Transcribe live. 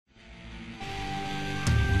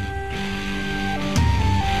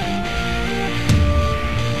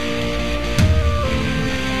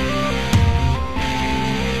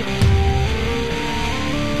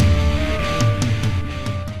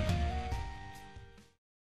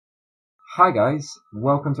Hi guys,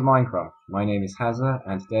 welcome to Minecraft. My name is hasssser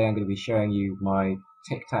and today I'm going to be showing you my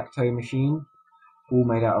Tic Tac Toe machine, all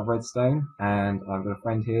made out of redstone, and I've got a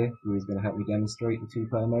friend here who is going to help me demonstrate the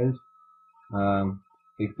two-player mode.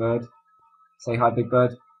 Big Bird. Say hi, Big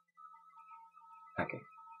Bird. Okay,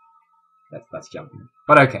 that's jumping.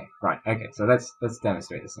 But okay, right, okay, so let's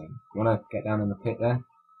demonstrate this thing. You want to get down in the pit there?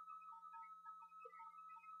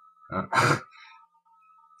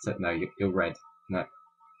 So, no, you're red. No.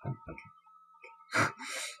 Okay.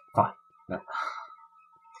 Fine. No.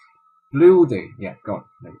 Blue will do. Yeah, go on.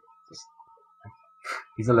 No, just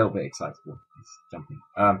he's a little bit excitable. He's jumping.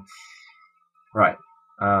 Right.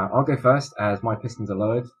 I'll go first as my pistons are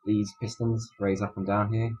lowered. These pistons raise up and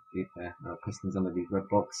down here. There are pistons under these red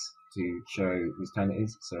blocks to show whose turn it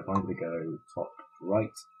is. So if I'm going to go top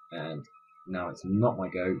right, and now it's not my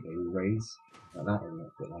go, they will raise like that. Or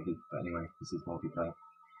a bit laggy, but anyway, this is multiplayer.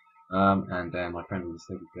 And then my friend will just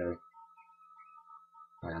go,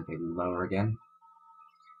 and they will lower again.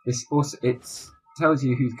 This also tells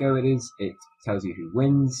you whose go it is. It tells you who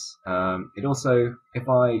wins. It also, if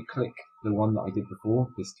I click the one that I did before,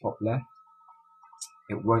 this top left,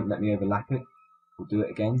 it won't let me overlap it. We'll do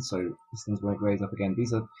it again, so pistons won't raise up again.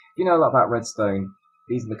 These are, you know, a lot about redstone.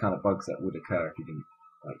 These are the kind of bugs that would occur if you didn't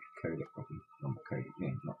like code it properly, not code it,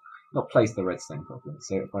 yeah, not place the redstone properly.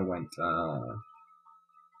 So if I went,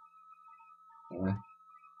 there,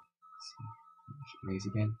 should raise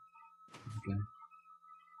again. There we go.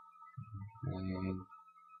 And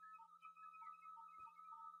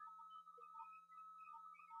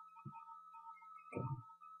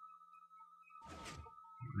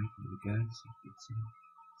right, there we go. So it's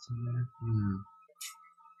in there.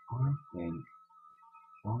 I think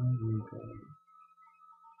I will go.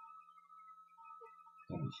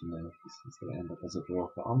 Don't actually know if this is going to end up as a draw,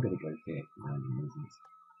 but I'm going to go here for random reasons.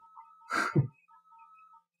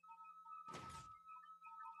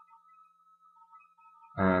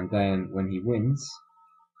 And then when he wins,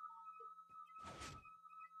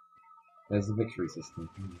 there's the victory system.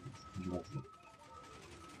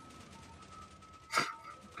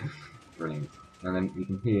 Brilliant. And then you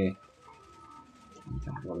can hear,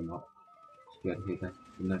 probably not, should be able to hear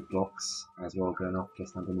the note blocks as well going off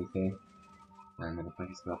just underneath here. And then if I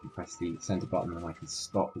just go up and press the center button, then I can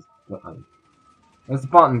stop this button. Where's the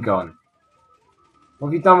button gone? What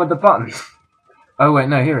have you done with the button? Oh wait,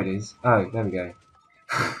 no, here it is. Oh, there we go.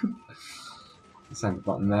 The center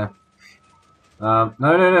button there. No.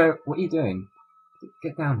 What are you doing?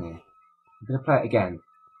 Get down here. I'm gonna play it again.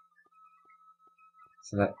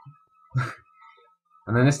 So that,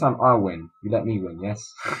 and then this time I'll win. You let me win,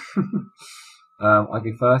 yes. I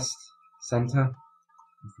go first. Center.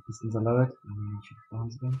 The pistons are lowered.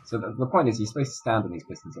 So the point is, you're supposed to stand on these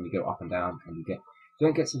pistons, and you go up and down, and you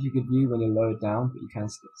don't get such a good view when you're lowered down, but you can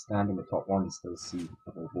stand in the top one and still see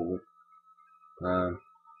the whole board. Oh,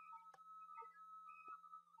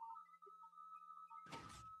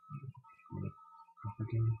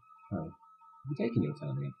 you're taking your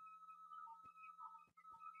turn here.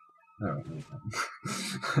 Alright,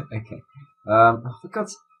 okay. For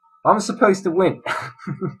God's, I'm supposed to win.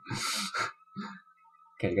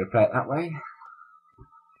 Okay, you're gonna play it that way.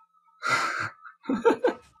 For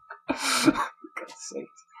God's sake.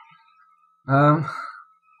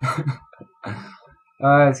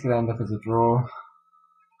 It's gonna end up as a draw.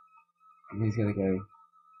 And he's gonna go.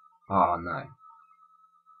 Oh no.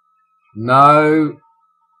 No!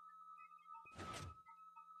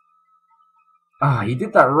 Ah, you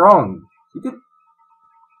did that wrong. You did.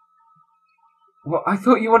 Well, I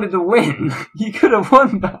thought you wanted to win. You could have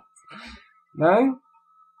won that. No?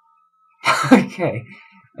 Okay.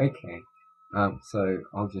 So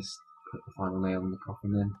I'll just put the final nail in the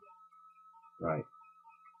coffin then. Right.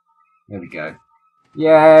 There we go.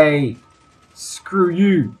 Yay! Screw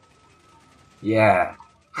you! Yeah.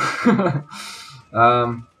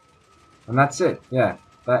 And that's it. Yeah.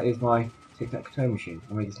 That is my Tic Tac Toe machine.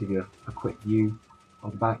 Let me just give you a quick view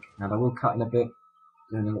of the back. And I will cut in a bit,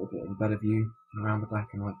 doing a little bit of a better view around the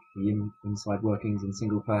back and like the inside workings in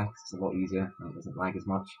single player. It's a lot easier and it doesn't lag as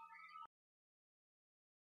much.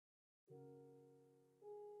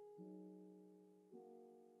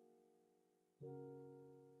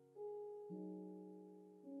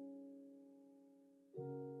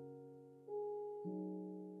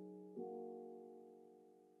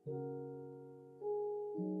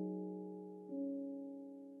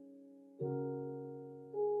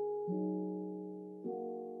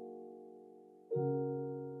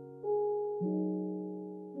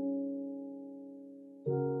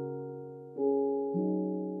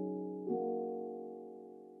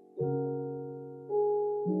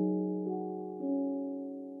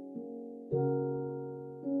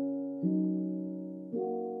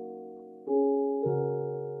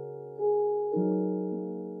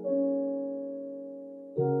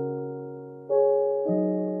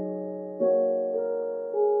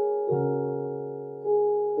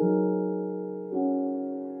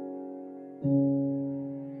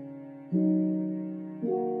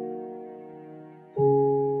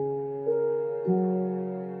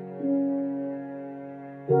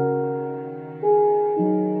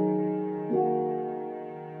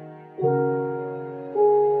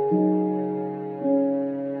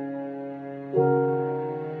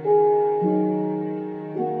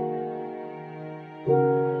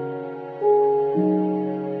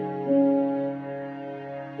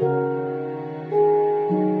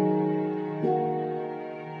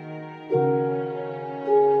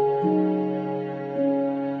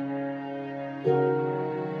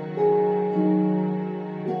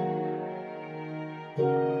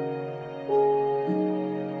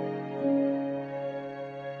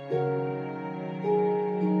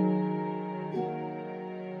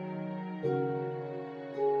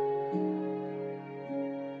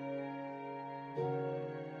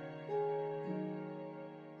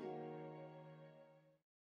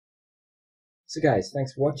 So guys,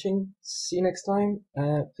 thanks for watching. See you next time.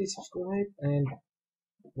 Please subscribe and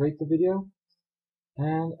rate the video.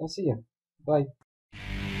 And I'll see you. Bye.